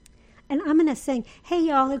And I'm going to sing, hey,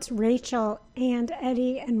 y'all, it's Rachel and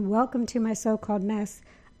Eddie, and welcome to my so-called mess.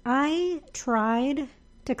 I tried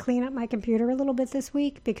to clean up my computer a little bit this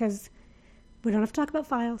week because we don't have to talk about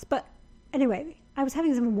files. But anyway, I was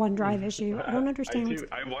having some OneDrive issue. I don't understand.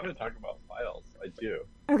 I want to talk about files. I do.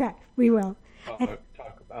 Okay, we will.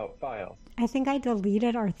 Talk about files. I think I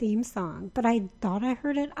deleted our theme song, but I thought I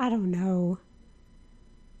heard it. I don't know.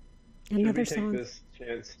 Another Should we song. take this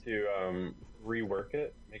chance to rework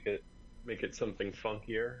it, make it something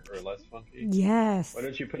funkier or less funky? Yes. Why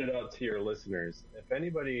don't you put it out to your listeners? If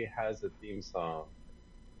anybody has a theme song,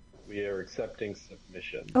 we are accepting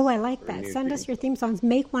submissions. Oh, I like that. Send us your theme songs.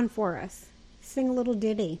 Make one for us. Sing a little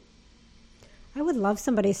ditty. I would love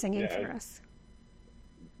somebody singing for us.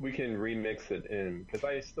 We can remix it in, because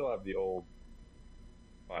I still have the old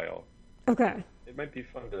file. Okay. It might be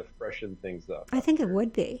fun to freshen things up. I think it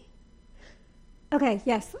would be. Okay,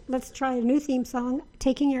 yes. Let's try a new theme song.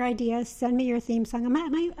 Taking your ideas. Send me your theme song. I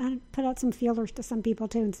might put out some feelers to some people,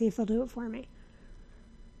 too, and see if they'll do it for me.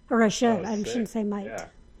 Or I should. I shouldn't say might. Yeah.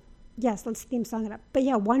 Yes, let's theme song it up. But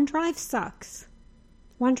yeah, OneDrive sucks.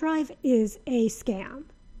 OneDrive is a scam.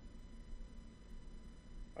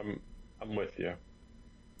 I'm with you.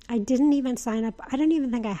 I didn't even sign up. I didn't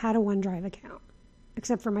even think I had a OneDrive account,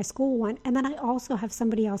 except for my school one. And then I also have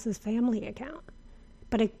somebody else's family account.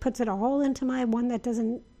 But it puts it all into my one that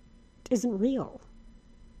isn't real.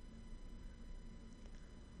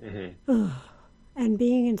 Mm-hmm. And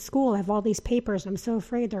being in school, I have all these papers. And I'm so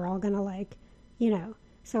afraid they're all going to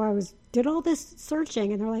So I did all this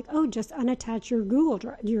searching, and they're like, oh, just unattach your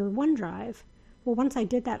your OneDrive. Well, once I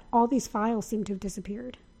did that, all these files seem to have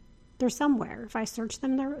disappeared. They're somewhere. If I search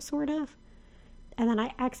them, they're sort of. And then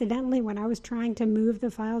I accidentally, when I was trying to move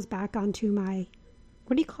the files back onto my,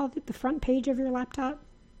 what do you call it, the front page of your laptop?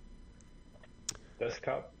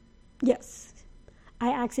 Desktop? Yes.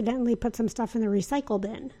 I accidentally put some stuff in the recycle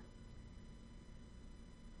bin.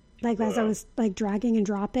 As I was dragging and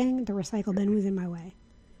dropping, the recycle bin was in my way.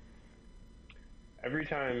 Every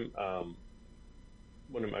time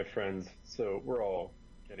one of my friends, so we're all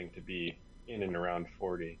getting to be in and around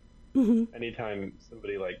 40. Mm-hmm. Anytime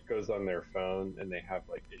somebody goes on their phone and they have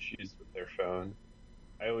issues with their phone,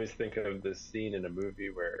 I always think of this scene in a movie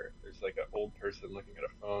where there's an old person looking at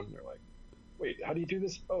a phone and they're like, wait, how do you do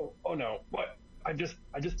this? Oh no, what? I just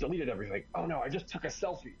deleted everything. Oh no, I just took a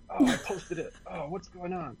selfie. Oh, I posted it. Oh, what's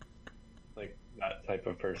going on? That type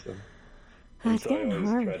of person. That's getting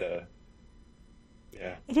hard.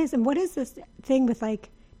 Yeah. It is. And what is this thing with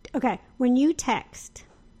okay, when you text,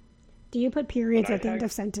 do you put periods at the end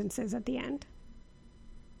of sentences at the end?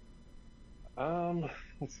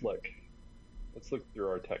 Let's look. Let's look through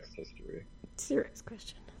our text history. Serious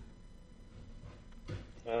question.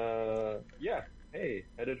 Yeah. Hey,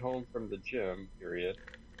 headed home from the gym, period.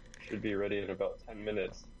 Should be ready in about 10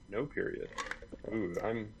 minutes. No period. Ooh,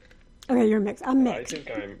 Okay, you're mixed. I'm mixed. I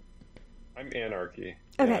think I'm anarchy.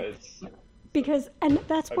 Okay. Yeah, because, and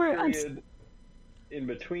that's where I'm in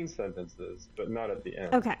between sentences, but not at the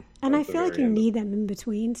end. Okay. And I feel like you need them in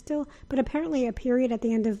between still, but apparently a period at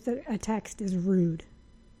the end of a text is rude.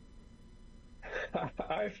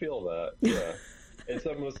 I feel that. Yeah. It's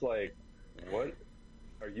almost like, what?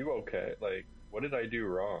 Are you okay? What did I do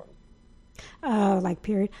wrong? Oh,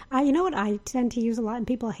 period. You know what I tend to use a lot and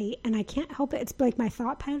people hate, and I can't help it. It's my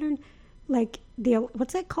thought pattern.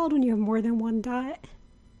 What's that called when you have more than one dot?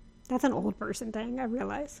 That's an old person thing, I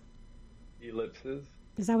realize. Ellipses?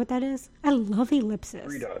 Is that what that is? I love ellipses.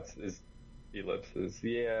 3 dots is ellipses.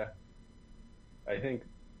 Yeah. I think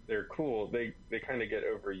they're cool. They kind of get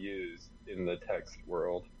overused in the text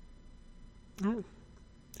world. Oh.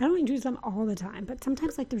 I don't use them all the time, but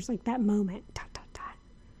sometimes there's that moment. Dot, dot, dot.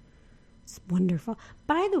 It's wonderful.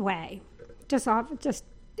 By the way, just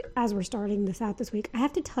as we're starting this out this week, I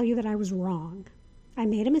have to tell you that I was wrong. I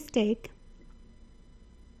made a mistake,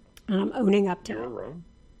 and I'm owning up to it. You were wrong?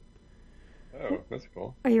 Oh, that's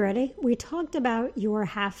cool. Are you ready? We talked about your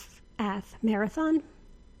half-ath marathon,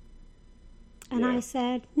 and I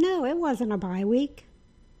said, no, it wasn't a bye week.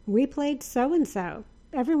 We played so-and-so.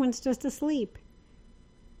 Everyone's just asleep.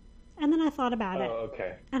 And then I thought about it. Oh,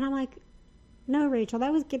 okay. And I'm like, no, Rachel,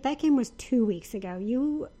 that game was 2 weeks ago.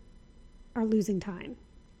 You are losing time.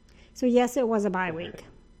 So yes, it was a bye week.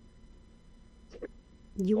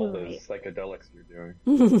 You were right. All those psychedelics you're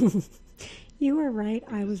doing. You were right.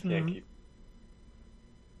 I was wrong.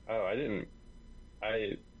 Oh, I didn't.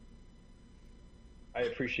 I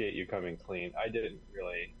appreciate you coming clean. I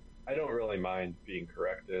don't really mind being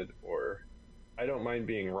corrected, or I don't mind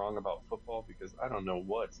being wrong about football because I don't know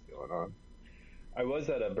what's going on. I was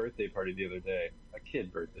at a birthday party the other day, a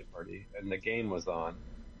kid birthday party, and the game was on.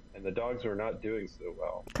 and the dogs were not doing so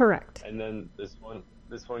well. Correct. And then this one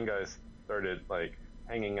guy started like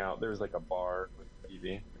hanging out. There was like a bar with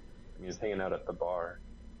TV, and he was hanging out at the bar.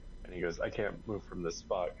 And he goes, I can't move from this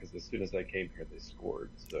spot because as soon as I came here, they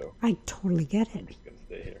scored. So I totally get it. I'm just gonna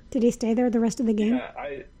stay here. Did he stay there the rest of the game?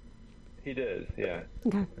 Yeah, he did. Yeah.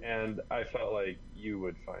 Okay. And I felt like you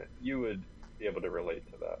would be able to relate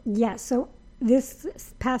to that. Yeah. So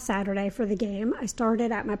this past Saturday for the game, I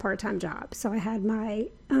started at my part-time job. So I had my,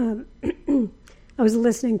 I was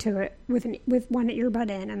listening to it with one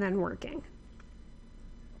earbud in and then working.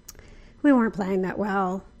 We weren't playing that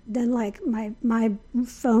well. Then like my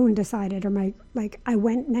phone decided, or I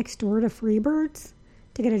went next door to Freebirds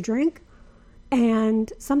to get a drink,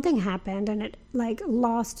 and something happened and it like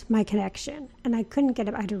lost my connection and I couldn't get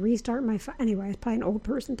it. I had to restart my phone. Anyway, it's probably an old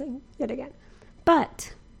person thing yet again.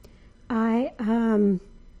 But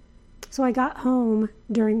so I got home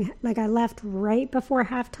I left right before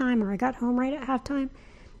halftime, or I got home right at halftime.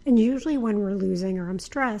 And usually when we're losing or I'm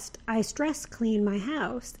stressed, I stress clean my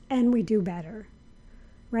house and we do better.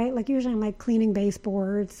 Right? Like usually I'm like cleaning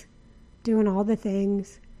baseboards, doing all the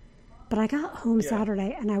things. But I got home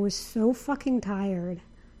Saturday and I was so fucking tired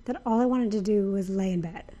that all I wanted to do was lay in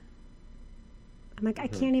bed. I'm like, I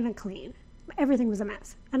can't even clean. Everything was a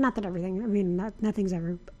mess. And not that everything, I mean, nothing's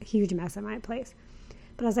ever a huge mess in my place.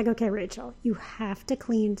 But I was like, okay, Rachel, you have to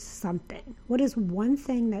clean something. What is one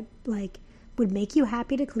thing that like would make you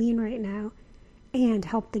happy to clean right now and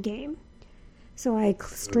help the game? So I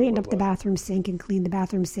straightened up the bathroom sink and cleaned the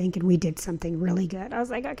bathroom sink, and we did something really good. I was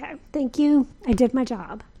like, okay, thank you. I did my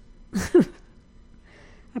job. I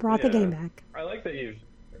brought the game back. I like that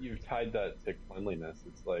you've tied that to cleanliness.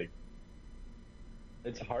 It's like,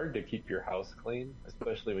 it's hard to keep your house clean,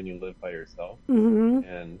 especially when you live by yourself. Mm-hmm.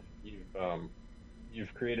 And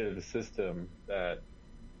you've created a system that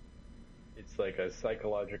it's like a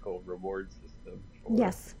psychological reward system.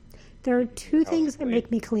 Yes. There are two things that make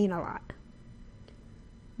me clean a lot.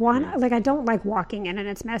 One, like I don't like walking in and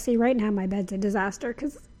it's messy. Right now my bed's a disaster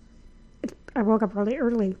because I woke up really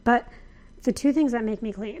early. But the two things that make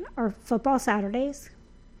me clean are football Saturdays.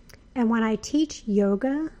 And when I teach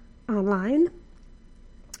yoga online,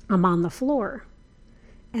 I'm on the floor.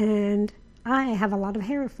 And I have a lot of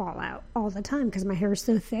hair fall out all the time because my hair is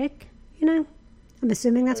so thick, you know? I'm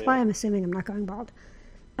assuming that's why. I'm assuming I'm not going bald.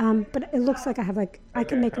 But it looks like I have like, I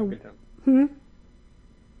can make a...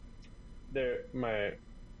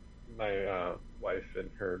 My wife and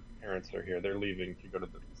her parents are here. They're leaving to go to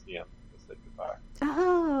the museum to say goodbye.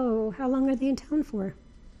 Oh, how long are they in town for?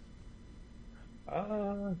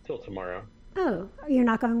 Till tomorrow. Oh, you're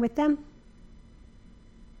not going with them?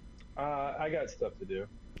 I got stuff to do.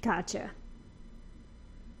 Gotcha.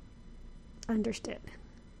 Understood.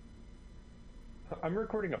 I'm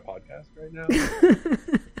recording a podcast right now.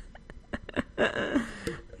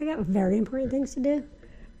 I got very important things to do.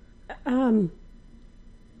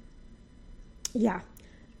 Yeah.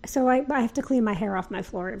 So I have to clean my hair off my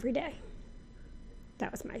floor every day.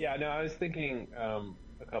 That was my... Yeah, no, I was thinking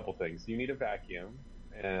a couple things. You need a vacuum,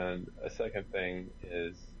 and a second thing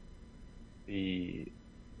is the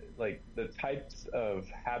types of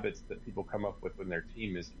habits that people come up with when their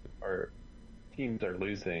teams are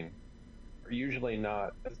losing are usually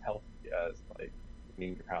not as healthy as like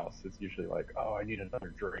cleaning your house. It's usually like, oh, I need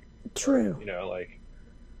another drink. True. Or, you know, like,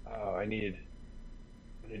 oh, I need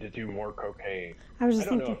to do more cocaine. I was just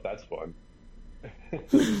don't thinking... know if that's one.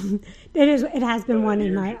 It has been one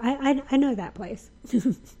in my... I know that place.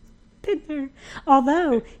 Been there.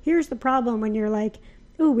 Although, here's the problem when you're like,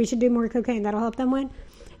 ooh, we should do more cocaine. That'll help them win.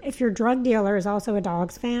 If your drug dealer is also a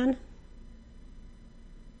Dogs fan,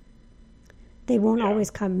 they won't always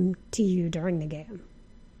come to you during the game.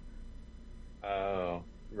 Oh,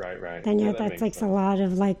 right. Then that's like a lot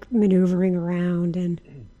of like maneuvering around and,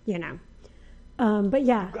 you know. But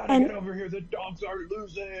yeah. You gotta get over here. The Dogs are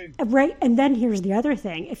losing. Right. And then here's the other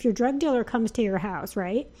thing. If your drug dealer comes to your house,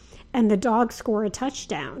 right, and the Dogs score a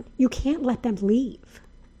touchdown, you can't let them leave.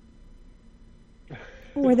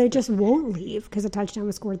 Or they just won't leave because a touchdown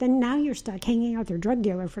was scored. Then now you're stuck hanging out with your drug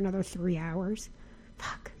dealer for another 3 hours.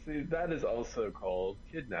 Fuck. See, that is also called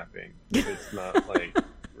kidnapping if it's not like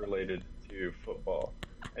related to football.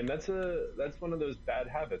 And that's one of those bad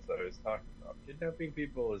habits I was talking about. Kidnapping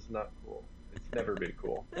people is not cool. It's never been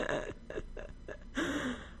cool.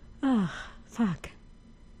 Oh, fuck.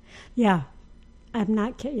 Yeah. I'm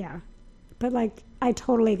not kidding. Yeah. But like, I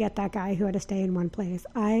totally get that guy who had to stay in one place.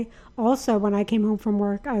 I also, when I came home from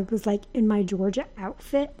work, I was like in my Georgia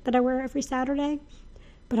outfit that I wear every Saturday.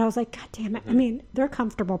 But I was like, God damn it. I mean, they're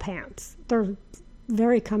comfortable pants. They're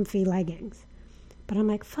very comfy leggings. But I'm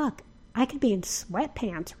like, fuck, I could be in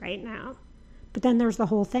sweatpants right now. But then there's the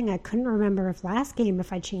whole thing. I couldn't remember if last game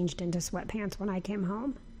if I changed into sweatpants when I came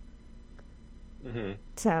home. Mm-hmm.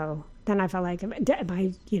 So then I felt like, am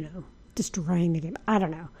I, destroying the game? I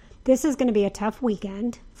don't know. This is going to be a tough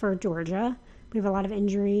weekend for Georgia. We have a lot of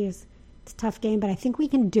injuries. It's a tough game, but I think we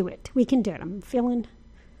can do it. We can do it. I'm feeling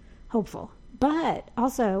hopeful. But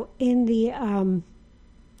also in the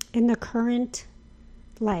current,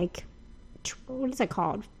 like, what is it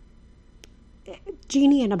called?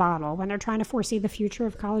 Genie in a bottle, when they're trying to foresee the future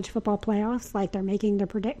of college football playoffs, like they're making their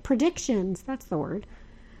predictions. That's the word.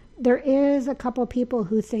 There is a couple people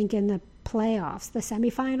who think in the playoffs, the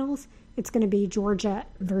semifinals, it's going to be Georgia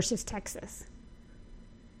versus Texas.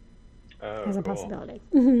 As a possibility.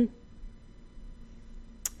 Mm-hmm.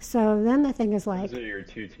 So then the thing is like... Those are your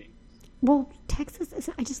two teams. Well, Texas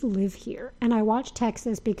is... I just live here. And I watch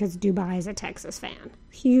Texas because Dubai is a Texas fan.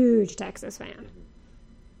 Huge Texas fan. Mm-hmm.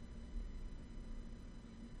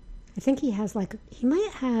 I think he has like... He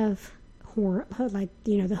might have... the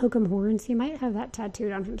hook'em horns. He might have that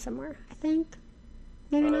tattooed on him somewhere, I think.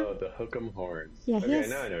 Maybe not. Oh, the hook'em horns. Yeah, okay,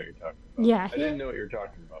 now I know what you're talking about. Yeah, I didn't know what you were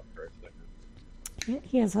talking about for a second.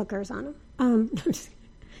 He has hookers on him.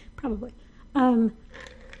 Probably.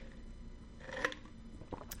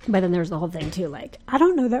 But then there's the whole thing too. Like, I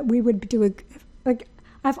don't know that we would do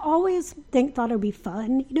I've always thought it would be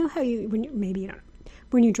fun. You know how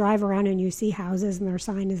when you drive around and you see houses and their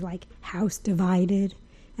sign is like house divided,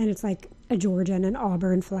 and it's like a Georgia and an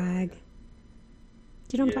Auburn flag.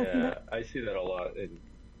 Do you know what I'm talking about? I see that a lot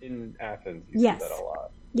in Athens. Yes. See that a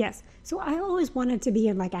lot. Yes. So I always wanted to be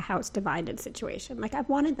in like a house divided situation. Like I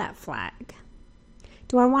wanted that flag.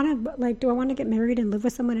 Do I want to get married and live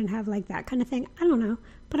with someone and have like that kind of thing? I don't know.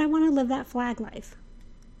 But I want to live that flag life.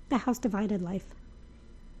 The house divided life.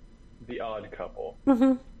 The odd couple.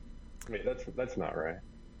 Mm-hmm. I mean, that's not right.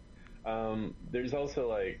 There's also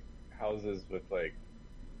like houses with like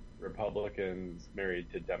Republicans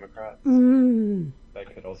married to Democrats. Mm.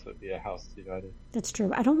 That could also be a house divided. That's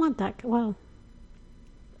true. I don't want that. Well,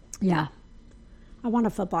 yeah. I want a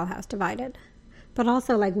football house divided. But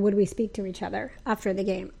also, like, would we speak to each other after the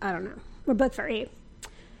game? I don't know. We're both very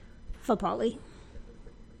football-y.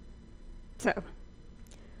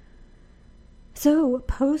 So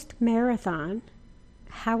post-marathon,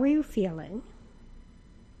 how are you feeling?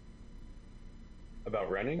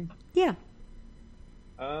 About running? Yeah.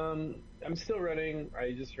 I'm still running.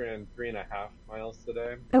 I just ran 3.5 miles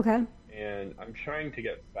today. Okay. And I'm trying to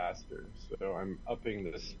get faster, so I'm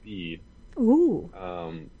upping the speed. Ooh.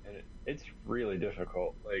 And it's really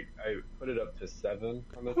difficult. Like, I put it up to 7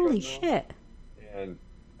 on the Holy treadmill. shit. And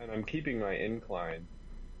I'm keeping my incline.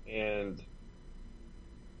 And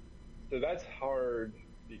so that's hard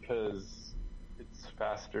because it's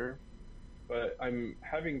faster. But I'm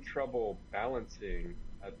having trouble balancing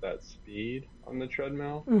at that speed on the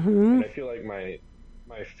treadmill. Mm-hmm. And I feel like my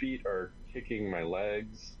feet are kicking my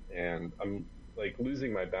legs, and I'm like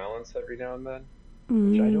losing my balance every now and then.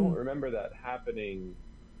 Mm. Which I don't remember that happening.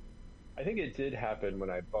 I think it did happen when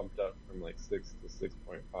I bumped up from like 6 to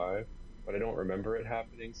 6.5, but I don't remember it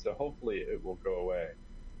happening. So hopefully it will go away.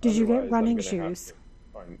 Did you get Otherwise, running I'm gonna shoes?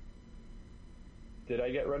 Did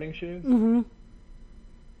I get running shoes? Mm-hmm.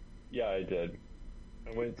 Yeah, I did.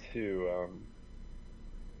 I went to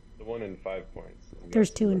the one in 5 Points.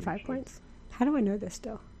 There's 2 in 5 Points. How do I know this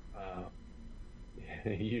still?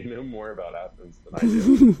 You know more about Athens than I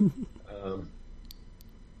do.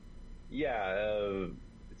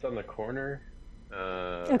 It's on the corner.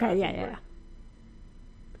 Okay, yeah.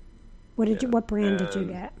 What brand did you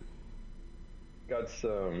get? Got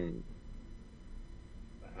some.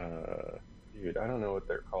 Dude, I don't know what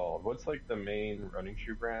they're called. What's like the main running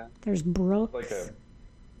shoe brand? There's Brooks.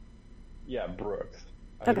 Brooks.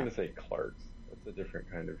 I was gonna say Clark's. That's a different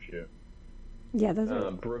kind of shoe. Yeah, those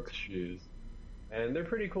are Brooks shoes, and they're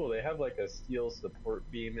pretty cool. They have like a steel support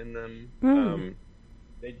beam in them. Mm.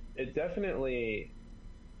 It definitely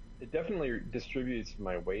distributes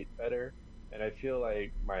my weight better, and I feel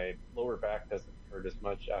like my lower back doesn't hurt as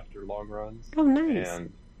much after long runs. Oh, nice.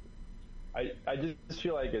 And I just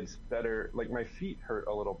feel like it's better. Like my feet hurt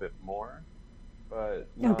a little bit more, but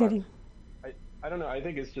not, goody. I don't know. I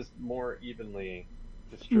think it's just more evenly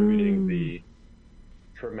distributing the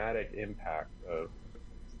traumatic impact of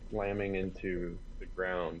slamming into the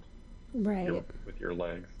ground right with your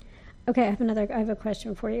legs. Okay, I have a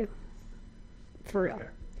question for you. For real. Okay.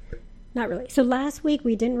 Not really. So last week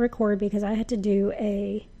we didn't record because I had to do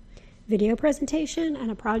a video presentation and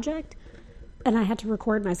a project, and I had to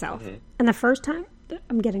record myself. Mm-hmm. And the first time,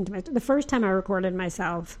 the first time I recorded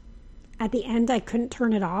myself, at the end I couldn't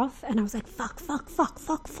turn it off, and I was like, fuck.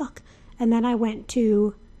 and then I went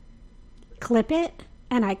to clip it,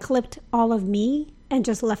 and I clipped all of me and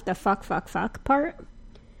just left the fuck part.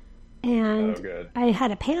 And I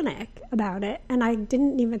had a panic about it, and I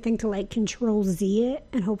didn't even think to like Control Z it,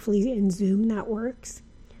 and hopefully in Zoom that works.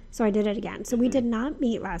 So I did it again. So we did not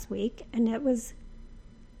meet last week, and that was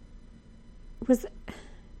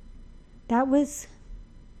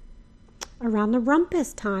around the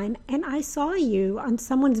Rumpus time, and I saw you on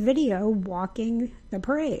someone's video walking the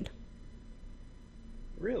parade.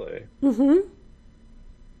 Really? Mm-hmm.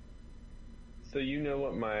 So you know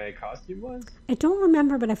what my costume was? I don't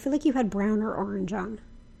remember, but I feel like you had brown or orange on.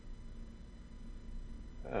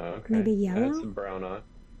 Oh, okay. Maybe yellow? I had some brown on.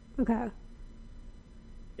 Okay.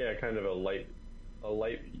 Yeah, kind of a light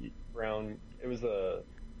brown. It was a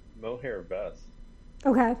mohair vest.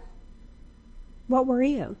 Okay. What were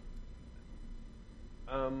you?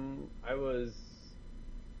 I was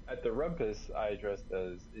at the Rumpus. I dressed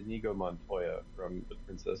as Inigo Montoya from The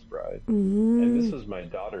Princess Bride, and this was my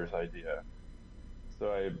daughter's idea.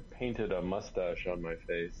 So I painted a mustache on my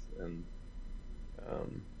face, and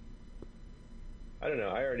I don't know.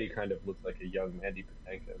 I already kind of looked like a young Mandy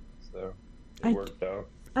Patinkin, so it worked out.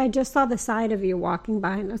 I just saw the side of you walking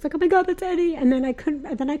by, and I was like, "Oh my god, that's Eddie!" And then I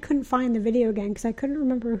couldn't find the video again because I couldn't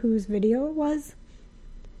remember whose video it was.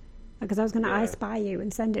 Because I was going to I Spy you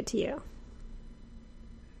and send it to you.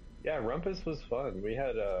 Yeah, Rumpus was fun. We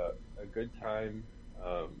had a good time.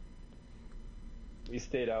 We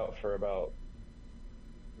stayed out for about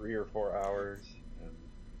 3 or 4 hours.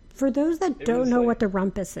 For those that don't know what the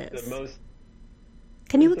Rumpus is,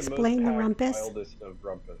 can you explain the Rumpus? Wildest of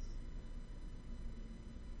Rumpus.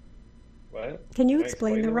 What? Can you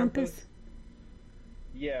explain the Rumpus?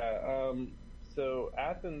 Yeah. So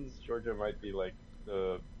Athens, Georgia, might be like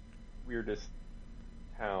the weirdest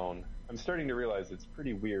town. I'm starting to realize it's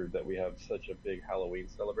pretty weird that we have such a big Halloween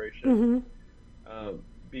celebration.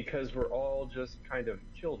 Because we're all just kind of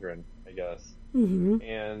children, I guess.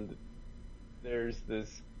 And there's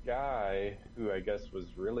this guy who I guess was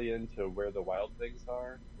really into Where the Wild Things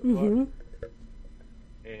Are, the book.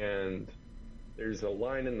 And there's a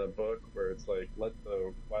line in the book where it's like, let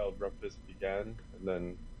the wild rumpus begin. And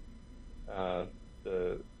then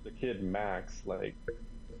the kid Max like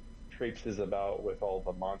traipses about with all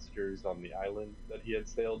the monsters on the island that he had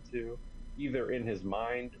sailed to, either in his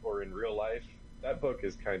mind or in real life. That book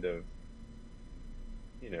is kind of,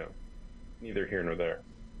 neither here nor there.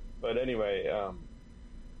 But anyway,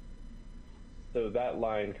 so that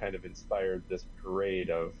line kind of inspired this parade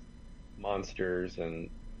of monsters and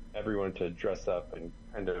everyone to dress up and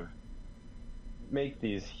kind of make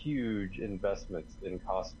these huge investments in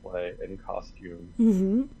cosplay and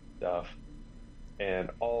costume stuff.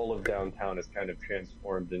 And all of downtown is kind of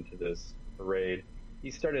transformed into this parade.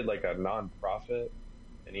 He started like a non-profit,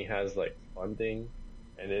 and he has like funding,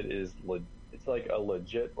 and it's like a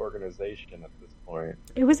legit organization at this point.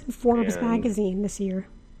 It was in Forbes magazine this year.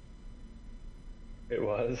 It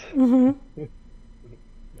was?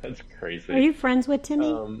 That's crazy. Are you friends with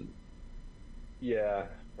Timmy? Yeah,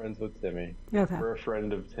 friends with Timmy. Okay. We're a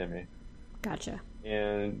friend of Timmy. Gotcha.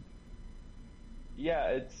 And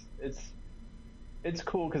yeah, it's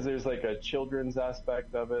cool because there's like a children's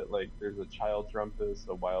aspect of it. Like there's a child's rumpus,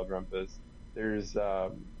 a wild rumpus. There's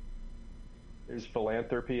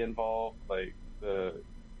philanthropy involved. Like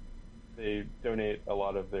they donate a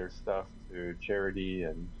lot of their stuff to charity,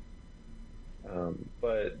 and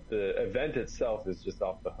but the event itself is just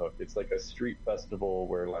off the hook. It's like a street festival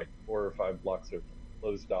where like 4 or 5 blocks are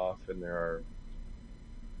closed off, and there are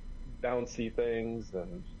bouncy things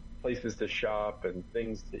and places to shop and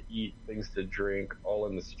things to eat, things to drink, all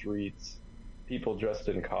in the streets. People dressed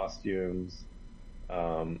in costumes.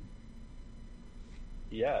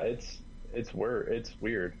 Yeah, it's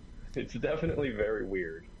weird. It's definitely very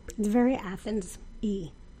weird. It's very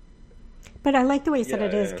Athens-y. But I like the way you said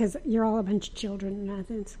it is, because you're all a bunch of children in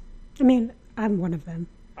Athens. I mean, I'm one of them.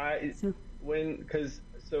 So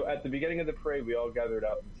at the beginning of the parade, we all gathered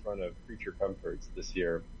out in front of Creature Comforts this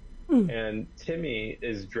year. And Timmy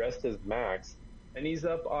is dressed as Max, and he's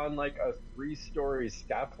up on like a 3-story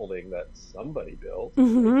scaffolding that somebody built.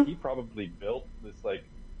 Like, he probably built this like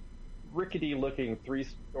rickety looking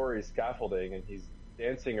 3-story scaffolding, and he's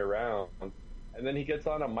dancing around. And then he gets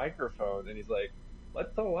on a microphone and he's like,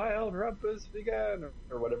 "Let the wild rumpus begin,"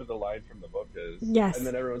 or whatever the line from the book is. Yes. And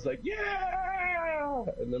then everyone's like, "Yeah!"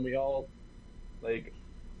 And then we all, like,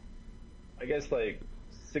 I guess like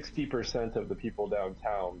 60% of the people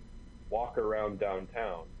downtown walk around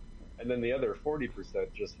downtown. And then the other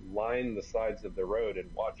 40% just line the sides of the road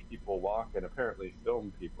and watch people walk and apparently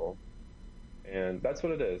film people. and that's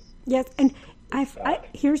what it is. Yes, and Sad.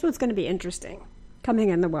 here's what's going to be interesting coming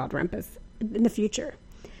in the Wild Rumpus in the future.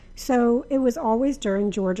 So it was always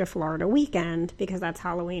during Georgia-Florida weekend, because that's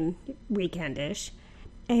Halloween weekend-ish.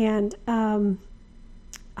 And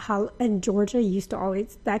Georgia used to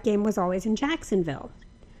always, that game was always in Jacksonville.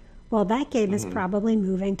 Well, that game is probably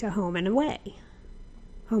moving to home and away.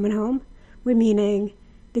 Home and home, meaning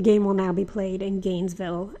the game will now be played in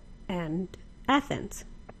Gainesville and Athens.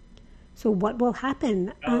 So what will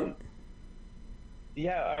happen?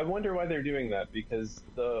 Yeah, I wonder why they're doing that, because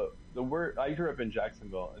the word, I grew up in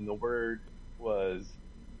Jacksonville, and the word was,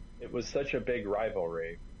 it was such a big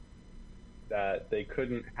rivalry that they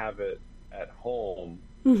couldn't have it at home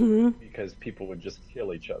because people would just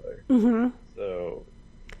kill each other. So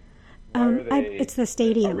why are they, it's the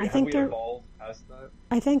stadium. I think they're evolved past that?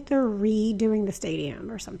 I think they're redoing the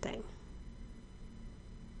stadium or something.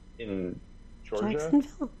 In Georgia?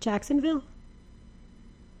 Jacksonville.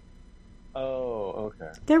 Oh,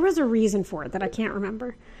 okay. There was a reason for it that I can't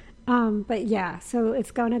remember. But yeah, so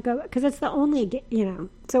it's going to go, because it's the only,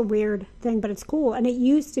 it's a weird thing, but it's cool. And it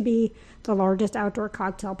used to be the largest outdoor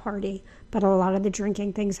cocktail party, but a lot of the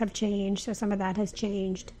drinking things have changed. So some of that has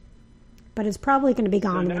changed. But it's probably going to be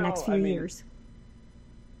gone in the next few years.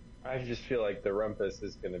 I just feel like the Rumpus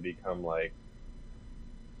is going to become like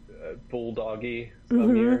bulldoggy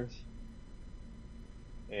some years.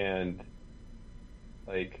 And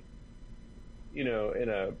like, in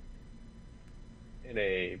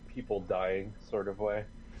a people dying sort of way.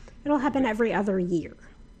 It'll happen every other year,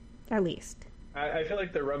 at least. I feel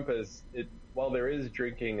like the Rumpus, while there is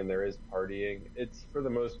drinking and there is partying, it's for the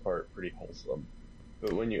most part pretty wholesome.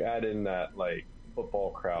 But when you add in that like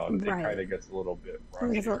football crowd, it kind of gets a little bit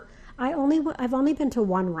raunchier. I've only been to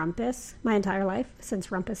one Rumpus my entire life since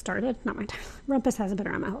Rumpus started. Not my entire life. Rumpus hasn't been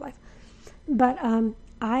around my whole life. But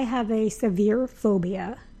I have a severe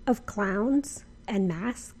phobia of clowns and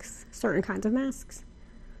masks, certain kinds of masks.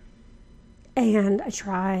 And I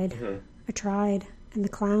tried, and the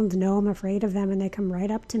clowns know I'm afraid of them, and they come right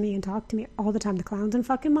up to me and talk to me all the time. The clowns and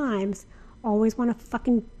fucking mimes always want to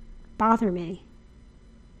fucking bother me.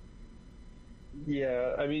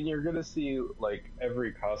 Yeah, I mean, you're gonna see like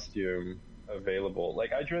every costume available.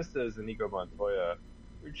 Like I dressed as Inigo Montoya,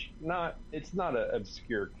 which it's not an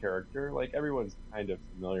obscure character. Like everyone's kind of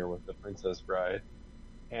familiar with the Princess Bride.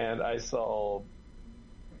 And I saw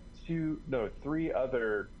three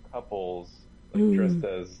other couples like dressed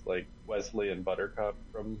as like Wesley and Buttercup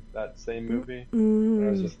from that same movie. And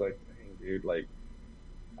I was just like, dang, dude, like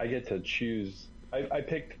I get to choose. I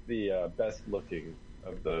picked the best looking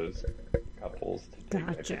of those couples to take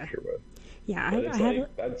my picture with. Yeah,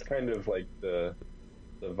 that's kind of like the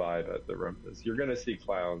vibe at the Rumpus. You're gonna see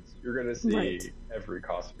clowns. You're gonna see every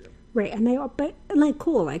costume. Right, and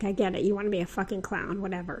cool, like, I get it, you want to be a fucking clown,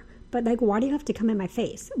 whatever. But, like, why do you have to come in my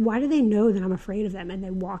face? Why do they know that I'm afraid of them and they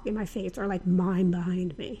walk in my face or, like, mime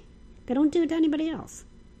behind me? They don't do it to anybody else.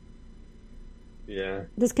 Yeah.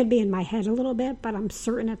 This could be in my head a little bit, but I'm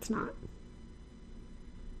certain it's not.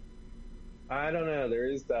 I don't know, there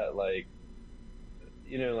is that, like,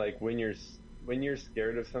 like, when you're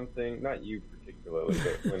scared of something, not you particularly,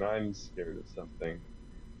 but when I'm scared of something,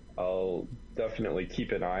 I'll definitely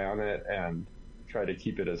keep an eye on it and try to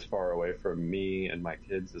keep it as far away from me and my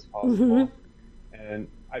kids as possible. And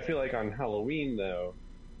I feel like on Halloween, though,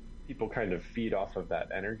 people kind of feed off of that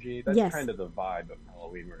energy. That's kind of the vibe of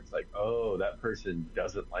Halloween, where it's like, oh, that person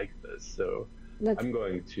doesn't like this, so I'm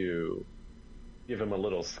going to give him a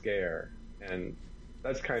little scare. And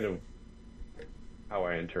that's kind of how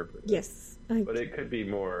I interpret it. Yes. But it could be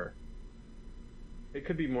more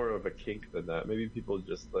of a kink than that. Maybe people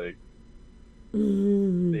just like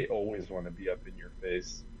they always want to be up in your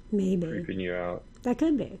face, maybe creeping you out. That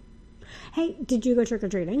could be. Hey, did you go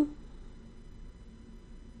trick-or-treating?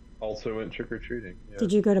 Also went trick-or-treating. Yeah.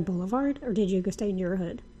 Did you go to Boulevard, or did you go stay in your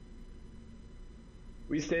hood?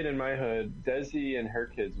 We stayed in my hood. Desi and her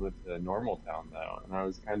kids went to Normal Town though, and I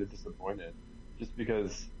was kind of disappointed, just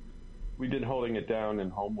because we've been holding it down in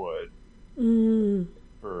Homewood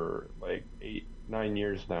for like 8-9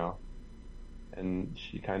 years now, and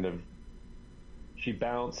she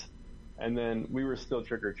bounced, and then we were still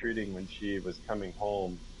trick-or-treating when she was coming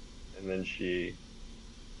home, and then she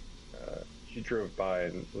drove by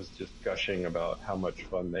and was just gushing about how much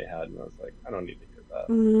fun they had, and I was like, I don't need to hear that.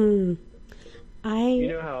 You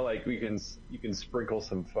know how like you can sprinkle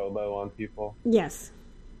some FOMO on people? Yes.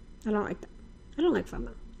 I don't like that. I don't like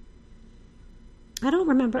FOMO. I don't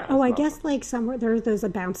remember. I guess like somewhere there's those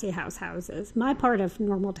bouncy houses. My part of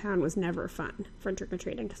Normal Town was never fun for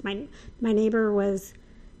trick-or-treating, because my neighbor was,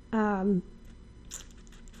 what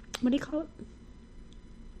do you call it?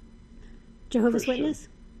 Jehovah's Christian. Witness?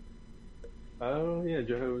 Oh, yeah,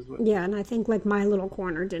 Jehovah's Witness. Yeah, and I think like my little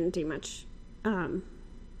corner didn't do much.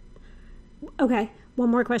 Okay, one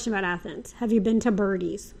more question about Athens. Have you been to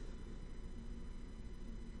Birdies?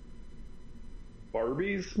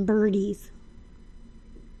 Barbies? Birdies.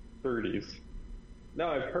 30s. No,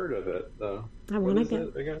 I've heard of it, though. I want to go.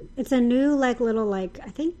 It again? It's a new like little like I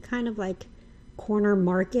think kind of like corner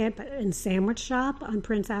market and sandwich shop on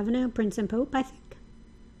Prince Avenue, Prince and Pope, I think.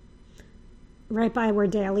 Right by where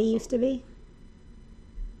Daly used to be.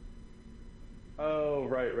 Oh,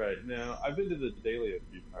 right. Now, I've been to the Daily a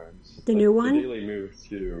few times. The new one? The Daily moved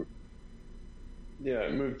to... Yeah,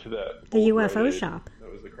 it moved to that... The old UFO Rite Aid shop.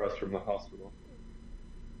 that was across from the hospital.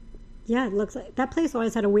 Yeah, it looks like... That place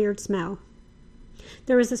always had a weird smell.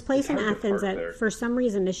 There was this place in It's hard to Athens park that, there. for some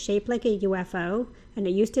reason, is shaped like a UFO, and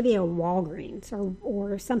it used to be a Walgreens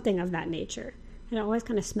or something of that nature. And it always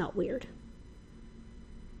kind of smelled weird.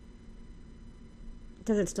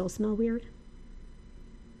 Does it still smell weird?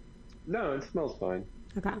 No, it smells fine.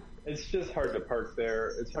 Okay. It's just hard to park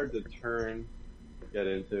there. It's hard to turn, get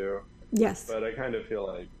into. Yes. But I kind of feel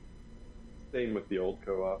like staying with the old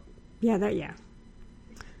co-op. Yeah.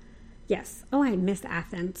 Yes. Oh, I missed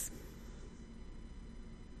Athens.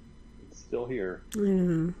 It's still here.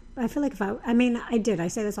 I feel like I did. I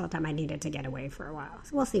say this all the time. I needed to get away for a while.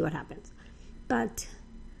 So we'll see what happens. But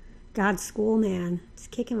God's school, man, it's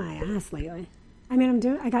kicking my ass lately. I mean,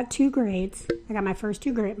 I got 2 grades. I got my first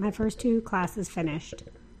two classes finished.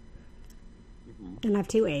 Mm-hmm. And I have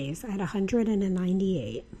 2 A's. I had 100 and a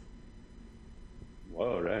 98.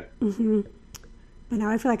 Whoa, right. Mm-hmm. But now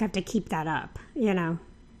I feel like I have to keep that up, you know.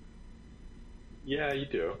 Yeah, you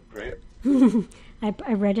do, right?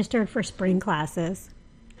 I registered for spring classes.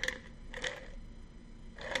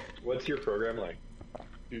 What's your program like?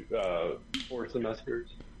 4 semesters?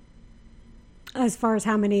 As far as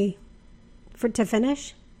how many to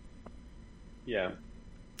finish? Yeah.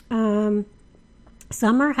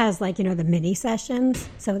 Summer has the mini sessions,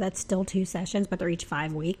 so that's still 2 sessions, but they're each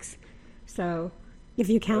 5 weeks. So if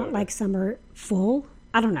you count like summer full,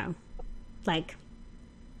 I don't know. Like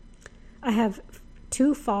I have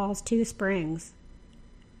 2 falls, 2 springs,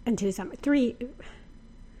 and 2 summer.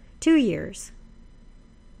 2 years.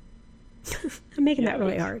 I'm making that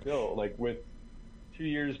really hard. Still, like with 2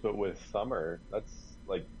 years, but with summer, that's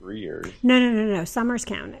like 3 years. No. Summer's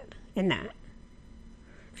counted in that.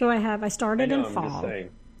 So I started in fall. I'm just saying.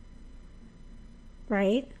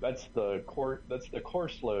 Right? That's the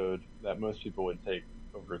course load that most people would take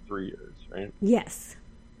over 3 years, right? Yes.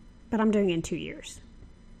 But I'm doing it in 2 years.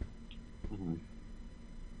 Mm-hmm.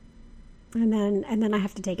 And then I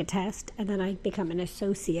have to take a test, and then I become an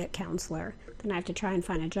associate counselor. Then I have to try and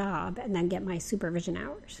find a job, and then get my supervision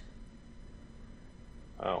hours.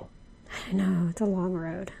 Oh. I know, it's a long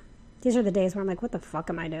road. These are the days where I'm like, what the fuck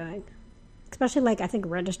am I doing? Especially, I think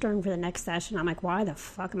registering for the next session, I'm like, why the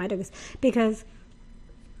fuck am I doing this? Because,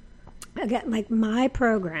 again, my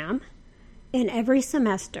program, in every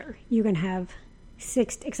semester, you can have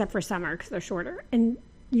 6, except for summer, because they're shorter, and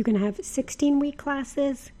you can have 16-week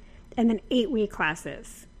classes, and then 8-week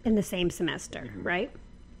classes in the same semester, right?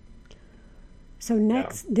 So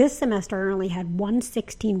this semester I only had 1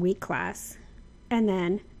 16-week class, and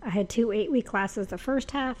then I had 2 8-week classes the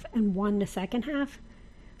first half and 1 the second half.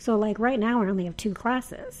 So right now I only have 2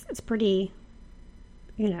 classes. It's pretty,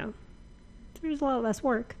 there's a lot less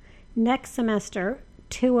work. Next semester,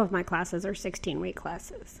 2 of my classes are 16-week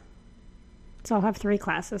classes. So I'll have 3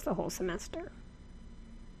 classes the whole semester.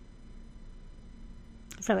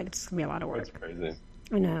 I feel like it's going to be a lot of work. That's crazy.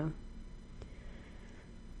 I know.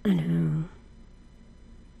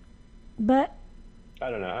 But I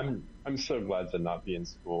don't know. I'm so glad to not be in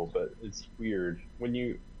school, but it's weird. When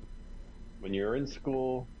you're in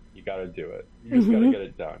school, you got to do it. You just got to get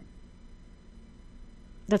it done.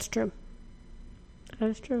 That's true. That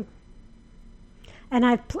is true. And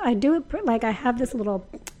I do it I have this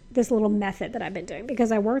little method that I've been doing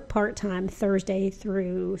because I work part-time Thursday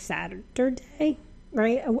through Saturday,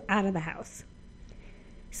 right, out of the house.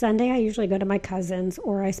 Sunday I usually go to my cousin's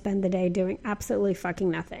or I spend the day doing absolutely fucking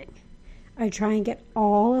nothing. I try and get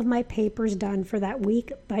all of my papers done for that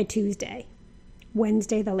week by Tuesday,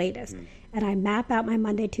 Wednesday the latest. And I map out my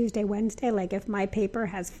Monday, Tuesday, Wednesday. If my paper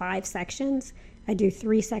has 5 sections, I do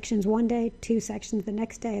 3 sections one day, 2 sections the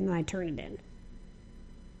next day, and then I turn it in.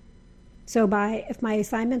 So if my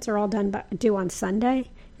assignments are all due on Sunday,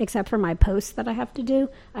 except for my posts that I have to do,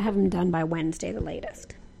 I have them done by Wednesday the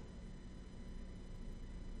latest.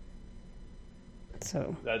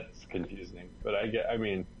 So that's confusing, but I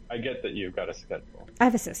get that you've got a schedule. I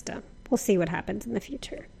have a system. We'll see what happens in the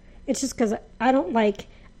future. It's just because I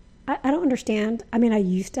I don't understand. I mean, I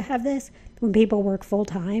used to have this when people work full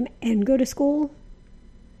time and go to school.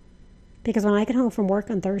 Because when I get home from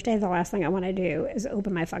work on Thursday, the last thing I want to do is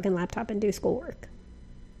open my fucking laptop and do schoolwork.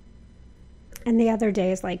 And the other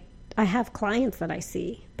day is like, I have clients that I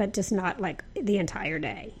see, but just not like the entire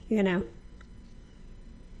day, you know?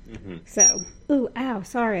 Mm-hmm. So, ooh, ow,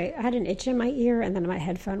 sorry. I had an itch in my ear, and then my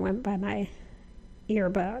headphone went by my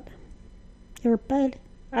earbud. Earbud?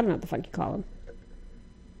 I don't know what the fuck you call them.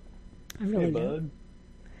 I really Hey, don't. bud.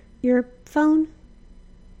 Earphone?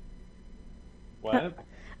 What?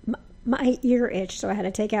 My ear itched, so I had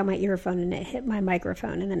to take out my earphone, and it hit my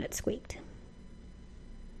microphone, and then it squeaked.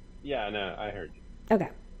 Yeah, no, I heard you. Okay.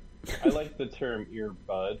 I like the term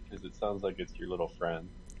earbud because it sounds like it's your little friend.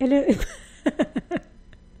 It is.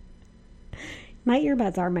 My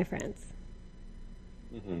earbuds are my friends.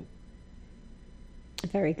 Mm-hmm.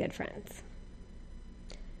 Very good friends.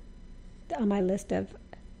 On my list of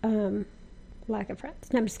lack of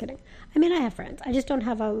friends. No, I'm just kidding. I mean, I have friends. I just don't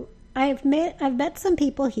have a... I've met some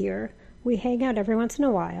people here. We hang out every once in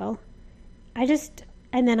a while.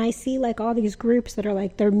 And then I see like all these groups that are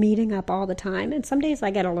like, they're meeting up all the time. And some days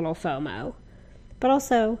I get a little FOMO. But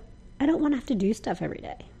also, I don't want to have to do stuff every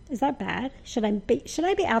day. Is that bad? Should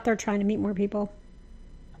I be out there trying to meet more people?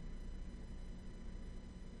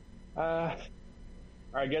 I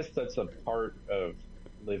guess that's a part of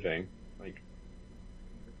living. Like,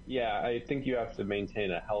 yeah, I think you have to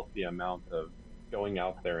maintain a healthy amount of going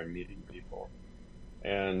out there and meeting people.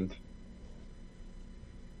 And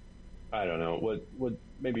I don't know, what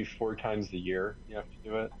maybe 4 times a year you have to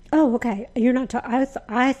do it? Oh, okay. You're not.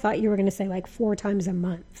 I thought you were going to say like 4 times a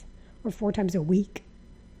month or 4 times a week.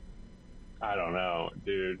 I don't know,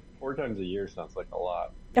 dude. 4 times a year sounds like a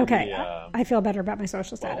lot. Okay, Maybe, I feel better about my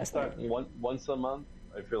social status. Once a month,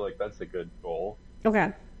 I feel like that's a good goal.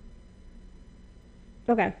 Okay.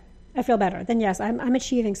 I feel better. Then yes, I'm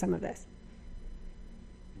achieving some of this.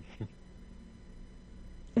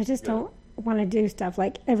 I just don't want to do stuff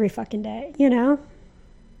like every fucking day, you know?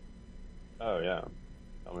 Oh, yeah.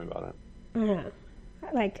 Tell me about it. I don't know.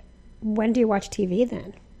 Like, when do you watch TV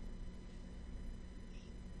then?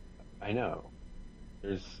 I know.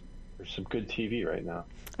 There's some good TV right now.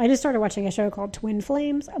 I just started watching a show called Twin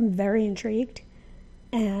Flames. I'm very intrigued.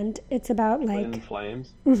 And it's about like... Twin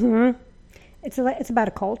Flames? Mm-hmm. It's about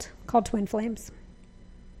a cult called Twin Flames.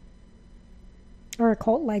 Or a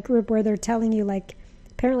cult-like group where they're telling you like...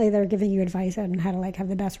 Apparently they're giving you advice on how to like have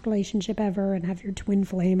the best relationship ever and have your twin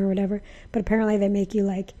flame or whatever. But apparently they make you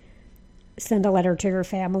like send a letter to your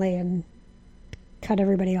family and cut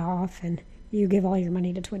everybody off and you give all your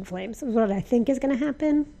money to Twin Flames. That's what I think is going to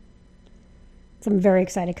happen. So I'm very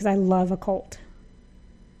excited because I love a cult.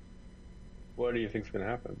 What do you think's going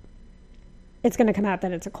to happen? It's going to come out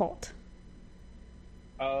that it's a cult.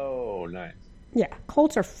 Oh, nice. Yeah,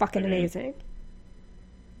 cults are fucking amazing.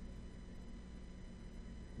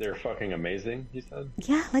 They're fucking amazing, he said?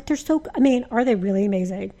 Yeah, like they're so... I mean, are they really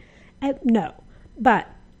amazing? No. But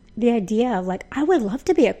the idea of like, I would love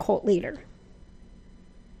to be a cult leader.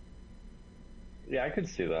 Yeah, I could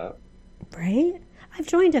see that. Right? I've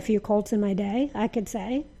joined a few cults in my day, I could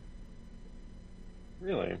say.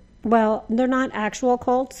 Really? Well, they're not actual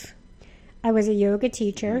cults. I was a yoga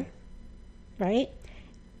teacher, right?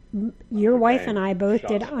 Your wife and I both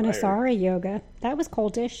did Anusara yoga. That was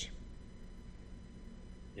cultish.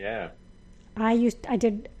 Yeah. I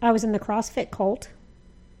was in the CrossFit cult.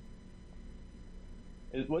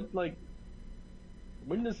 When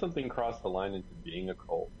does something cross the line into being a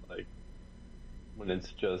cult? Like, when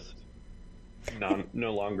it's just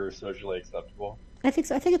no longer socially acceptable? I think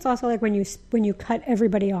so. I think it's also like when you cut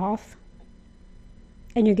everybody off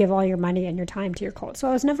and you give all your money and your time to your cult. So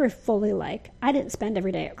I was never fully like, I didn't spend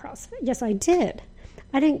every day at CrossFit. Yes, I did.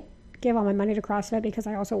 I didn't give all my money to CrossFit because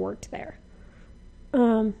I also worked there.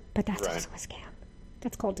 But that's also a scam.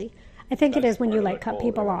 That's culty. I think it is when you like cut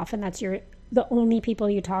people off and that's the only people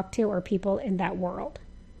you talk to are people in that world.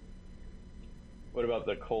 What about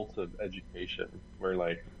the cult of education where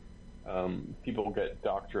like people get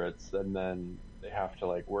doctorates and then they have to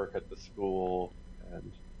like work at the school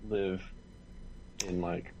and live in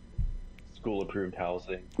like school approved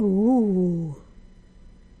housing? Ooh.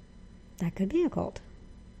 That could be a cult.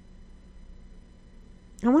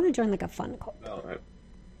 I want to join like a fun cult. No,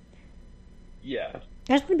 yeah.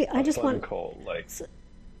 I just want to be. I just want cult like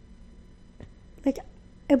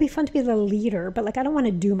it'd be fun to be the leader, but like I don't want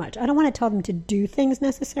to do much. I don't want to tell them to do things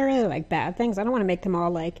necessarily, like bad things. I don't want to make them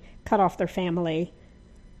all like cut off their family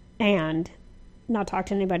and not talk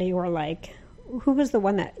to anybody, or like who was the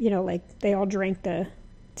one that like they all drank the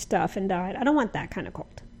stuff and died. I don't want that kind of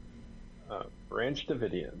cult. Branch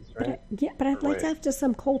Davidians, But right? but I'd Or like to wait. have just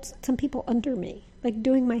some people under me, like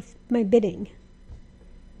doing my bidding.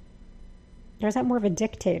 Or is that more of a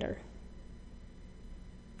dictator?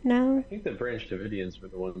 No, I think the Branch Davidians were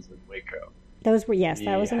the ones in Waco. those were yes,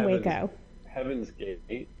 that The was in Waco. Heaven's Gate,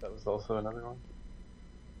 that was also another one.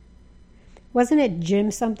 Wasn't it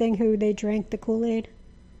Jim something who they drank the Kool-Aid?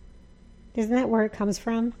 Isn't that where it comes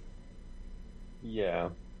from? Yeah.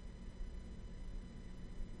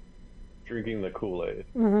 Drinking the Kool-Aid.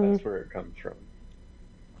 Mm-hmm. That's where it comes from.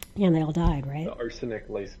 Yeah, and they all died, right? The arsenic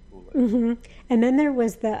laced Kool-Aid. Mm-hmm. And then there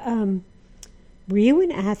was the were you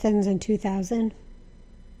in Athens in 2000?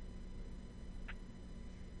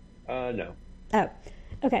 No. Oh,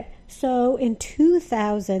 okay. So in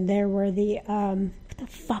 2000, there were the what the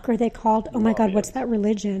fuck are they called? Oh my God, what's that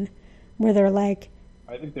religion? Where they're like,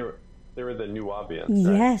 I think they were the Nuwabians.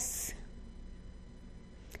 Right? yes.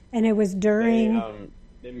 And it was during.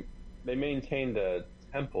 They maintained a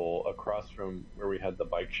temple across from where we had the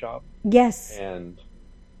bike shop. Yes. And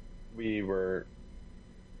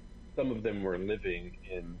some of them were living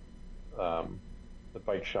in the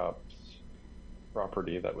bike shop's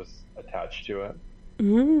property that was attached to it.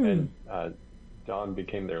 Mm. And Don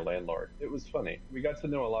became their landlord. It was funny. We got to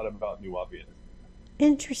know a lot about Nuwabians.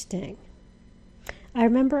 Interesting. I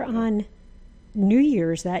remember on New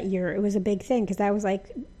Year's that year, it was a big thing because that was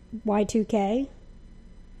like Y2K.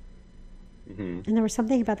 Mm-hmm. And there was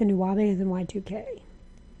something about the Nuwabians and Y2K.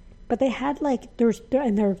 But they had like their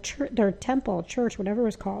temple, church, whatever it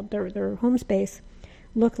was called, their home space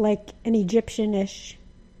looked like an Egyptian-ish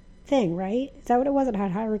thing, right? Is that what it was? It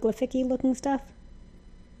had hieroglyphic-y looking stuff?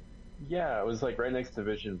 Yeah, it was like right next to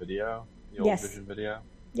Vision Video, the old Yes. Vision Video.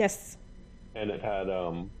 Yes. And it had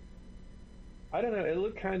I don't know, it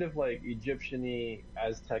looked kind of like Egyptian-y,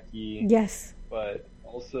 Aztec-y, Yes. but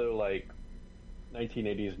also like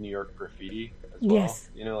 1980s New York graffiti as well. Yes.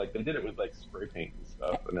 You know, like they did it with like spray paint and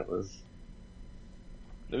stuff, and it was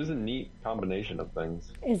a neat combination of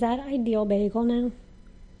things. Is that Ideal Bagel now?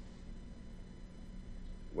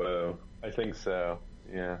 Whoa, I think so.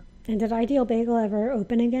 Yeah. And did Ideal Bagel ever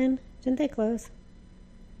open again? Didn't they close?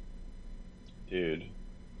 Dude,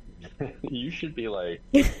 you should be like,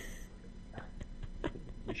 you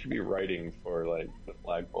should be writing for like the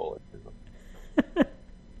flagpole.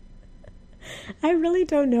 I really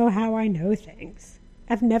don't know how I know things.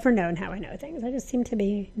 I've never known how I know things. I just seem to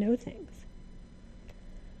know things.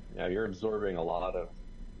 Yeah, you're absorbing a lot of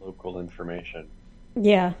local information.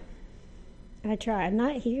 Yeah. I try. I'm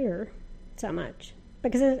not here so much.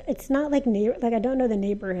 Because it's not like I don't know the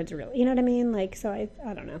neighborhoods really. You know what I mean? Like, so I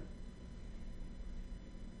don't know.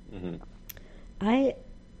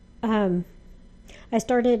 Mm-hmm. I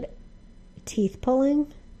started teeth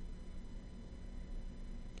pulling.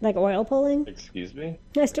 Like oil pulling. Excuse me?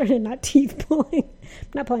 I started not teeth pulling. I'm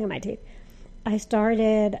not pulling on my teeth. I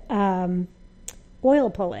started oil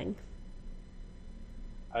pulling.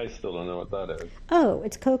 I still don't know what that is. Oh,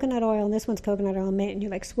 it's coconut oil, and this one's coconut oil, and you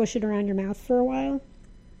like swish it around your mouth for a while.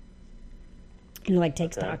 And it like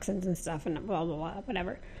takes toxins and stuff and blah, blah, blah,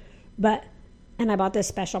 whatever. And I bought this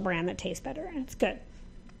special brand that tastes better, and it's good.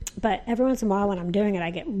 But every once in a while when I'm doing it, I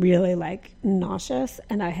get really like nauseous,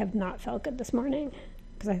 and I have not felt good this morning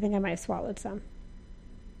because I think I might have swallowed some.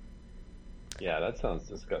 Yeah, that sounds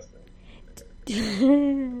disgusting.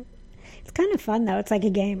 It's kind of fun, though. It's like a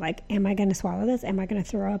game. Like, am I going to swallow this? Am I going to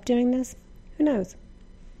throw up doing this? Who knows?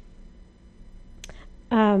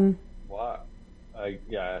 Well,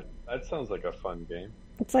 yeah, that sounds like a fun game.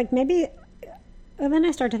 It's like maybe... And then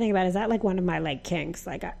I start to think about, is that like one of my like kinks?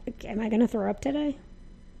 Like, am I going to throw up today?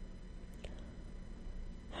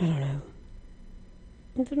 I don't know.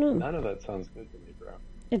 I don't know. None of that sounds good to me, bro.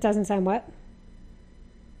 It doesn't sound what?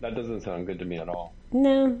 That doesn't sound good to me at all.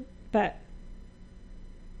 No, but...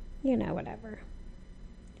 You know, whatever.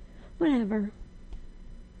 Whatever.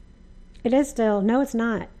 It is still... No, it's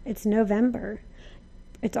not. It's November.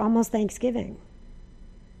 It's almost Thanksgiving.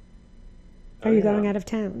 Are you going out of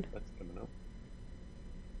town? That's coming up.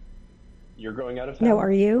 You're going out of town? No,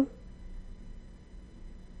 are you?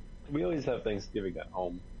 We always have Thanksgiving at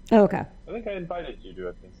home. Oh, okay. I think I invited you to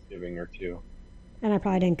a Thanksgiving or two. And I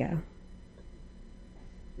probably didn't go.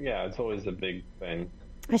 Yeah, it's always a big thing.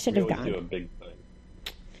 I should have We always gone. do a big thing.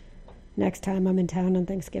 Next time I'm in town on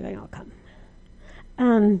Thanksgiving, I'll come.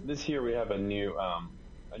 This year we have a new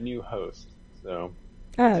host, so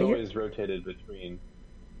Oh, it's always rotated between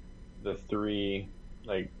the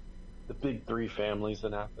big three families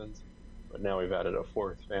in Athens, but now we've added a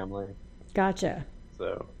fourth family. Gotcha.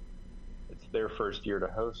 So it's their first year to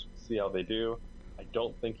host. See how they do. I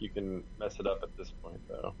don't think you can mess it up at this point,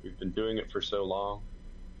 though. We've been doing it for so long.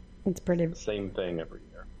 It's pretty The same thing every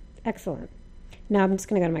year. excellent. No, I'm just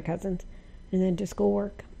going to go to my cousin's and then do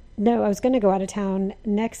schoolwork. No, I was going to go out of town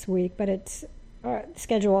next week, but it's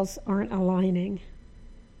schedules aren't aligning.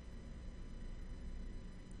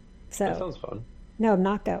 So That sounds fun. no, I'm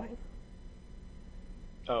not going.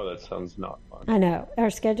 Oh, that sounds not fun. I know our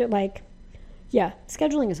schedule,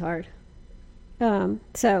 scheduling is hard.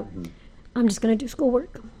 So I'm just going to do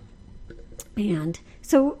schoolwork. And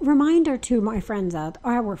so, reminder to our friends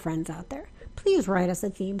out there, please write us a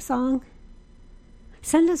theme song.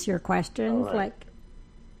 Send us your questions, right.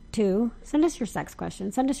 send us your sex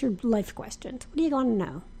questions, send us your life questions. What do you want to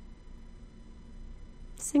know?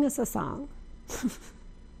 Sing us a song.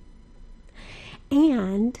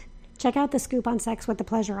 And check out the Scoop on Sex with the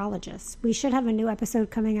Pleasurologist. We should have a new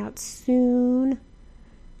episode coming out soon.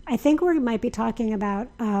 I think we might be talking about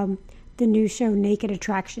the new show Naked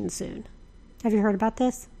Attraction soon. Have you heard about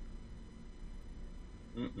this?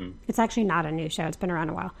 Mm-mm. It's actually not a new show. It's been around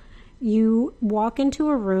a while. You walk into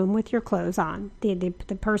a room with your clothes on. The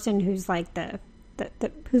person who's like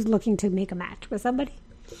who's looking to make a match with somebody.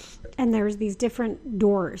 And there's these different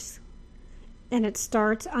doors. And it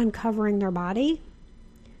starts uncovering their body.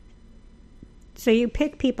 So you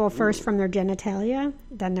pick people first from their genitalia,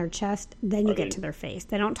 then their chest, then you get to their face.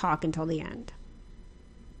 They don't talk until the end.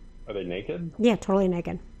 Are they naked? Yeah, totally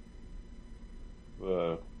naked.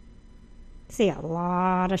 Whoa. See a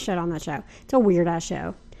lot of shit on that show. It's a weird ass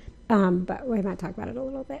show. But we might talk about it a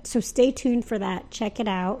little bit. So stay tuned for that. Check it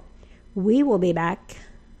out. We will be back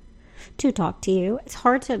to talk to you. It's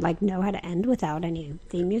hard to know how to end without any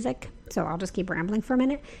theme music. So I'll just keep rambling for a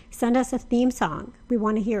minute. Send us a theme song. We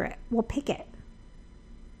want to hear it. We'll pick it.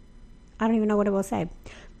 I don't even know what it will say.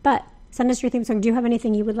 But send us your theme song. Do you have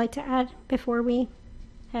anything you would like to add before we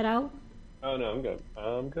head out? Oh, no, I'm good.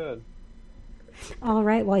 I'm good. All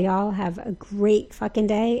right. Well, y'all have a great fucking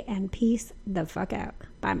day and peace the fuck out.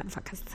 Bye, motherfuckers.